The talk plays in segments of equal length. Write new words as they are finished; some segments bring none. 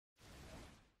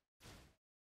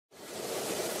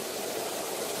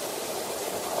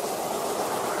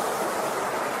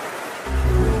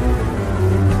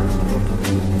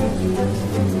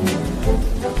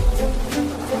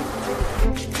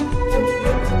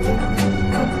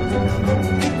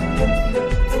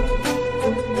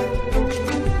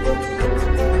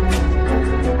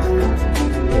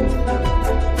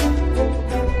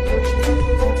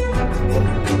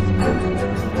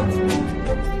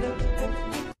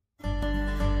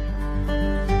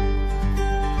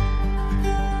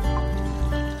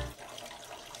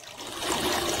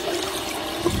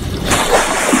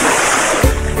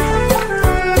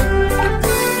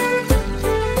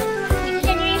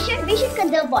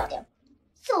water.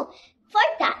 So, for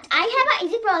that, I have an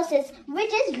easy process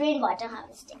which is rainwater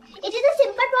harvesting. It is a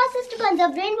simple process to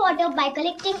conserve rainwater by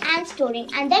collecting and storing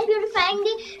and then purifying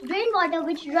the rainwater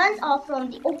which runs off from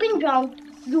the open ground,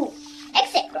 roof,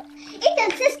 etc. It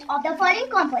consists of the following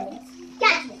components.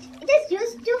 Catchment. It is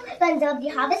used to conserve the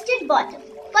harvested water.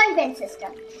 Conveyance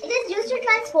system. It is used to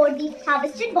transport the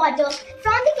harvested water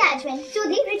from the catchment to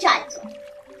the recharge zone.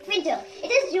 Filter.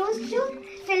 It is used to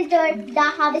filter the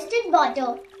harvested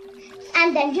water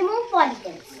and then remove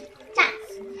pollutants.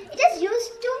 Tanks. It is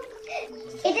used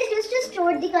to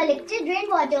store the collected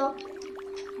rainwater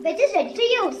which is ready to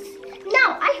use.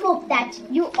 Now I hope that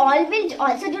you all will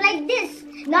also do like this.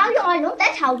 Now you all know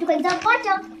that how to conserve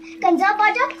water. Conserve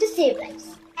water to save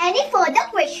lives. Any further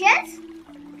questions?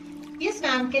 Yes,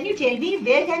 ma'am. Can you tell me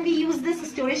where can we use this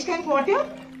storage tank water?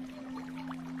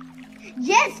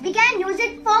 Yes, we can use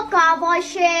it for car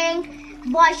washing,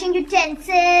 washing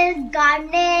utensils,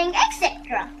 gardening,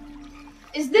 etc.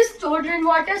 Is this stored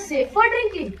rainwater safe for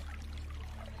drinking?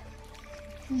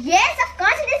 Yes, of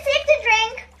course it is safe to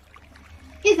drink.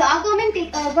 Is our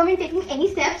government taking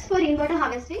any steps for rainwater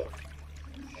harvesting?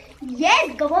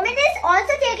 Yes, government is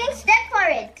also taking steps for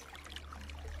it.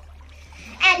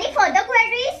 Any further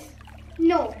queries?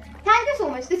 No. Thank you so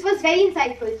much. This was very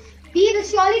insightful. We will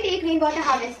surely take rainwater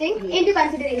harvesting into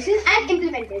consideration and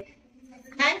implement it.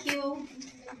 Thank you.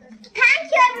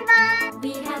 Thank you, everyone.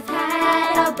 We have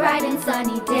had our bright and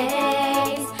sunny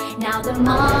days. Now the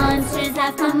monsters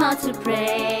have come out to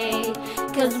play.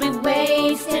 'Cause we've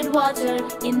wasted water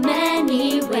in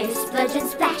many ways. Splurge and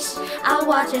splash, our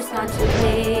water's gone to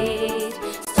waste.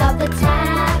 Stop the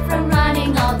tap from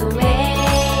running all the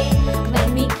way.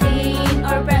 When we clean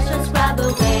or brush or scrub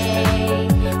away.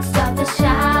 Stop the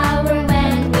shower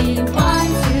when we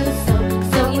want to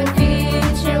so in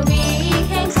future we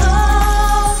can go.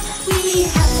 We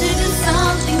have to do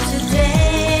something today.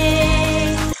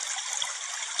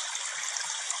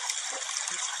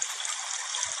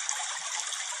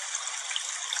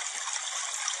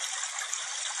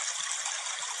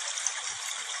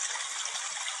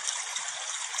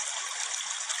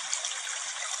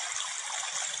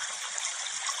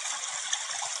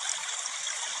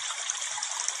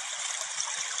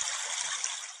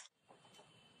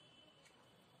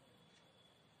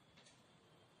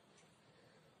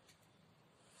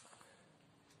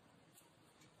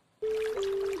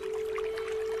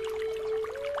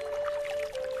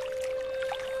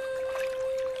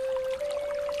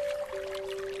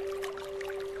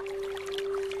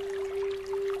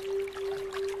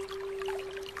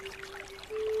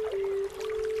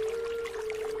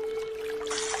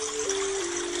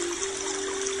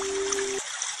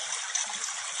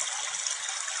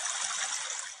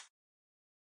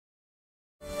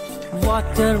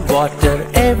 Water, water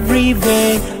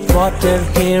everywhere, water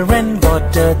here and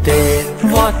water there.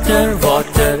 Water,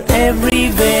 water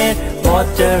everywhere,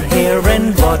 water here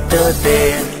and water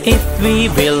there. If we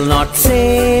will not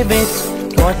save it,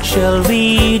 what shall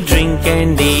we drink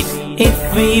and eat? If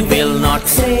we will not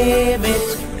save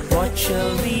it, what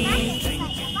shall we drink?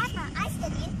 I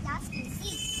study in Class 2C.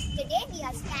 Today we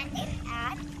are standing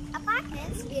at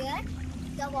apartments where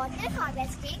the water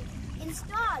harvesting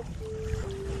installed.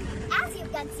 As you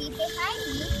can see behind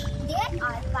me, there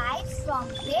are pipes from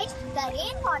which the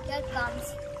rainwater comes.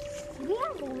 We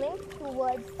are moving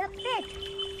towards the pit.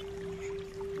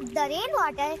 The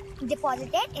rainwater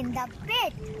deposited in the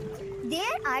pit.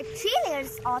 There are 3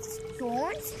 layers of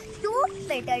stones to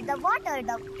filter the water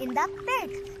in the pit.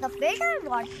 The filtered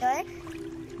water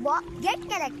get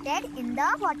collected in the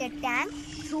water tank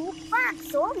through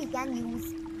pumps so we can use.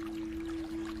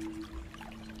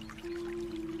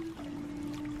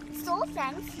 So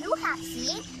friends, you have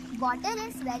seen water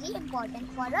is very important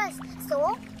for us.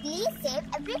 So please save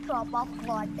every drop of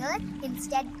water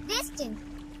instead wasting.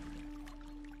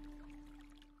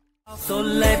 So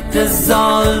let us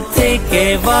all take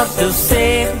a vow to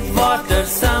save water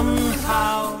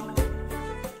somehow.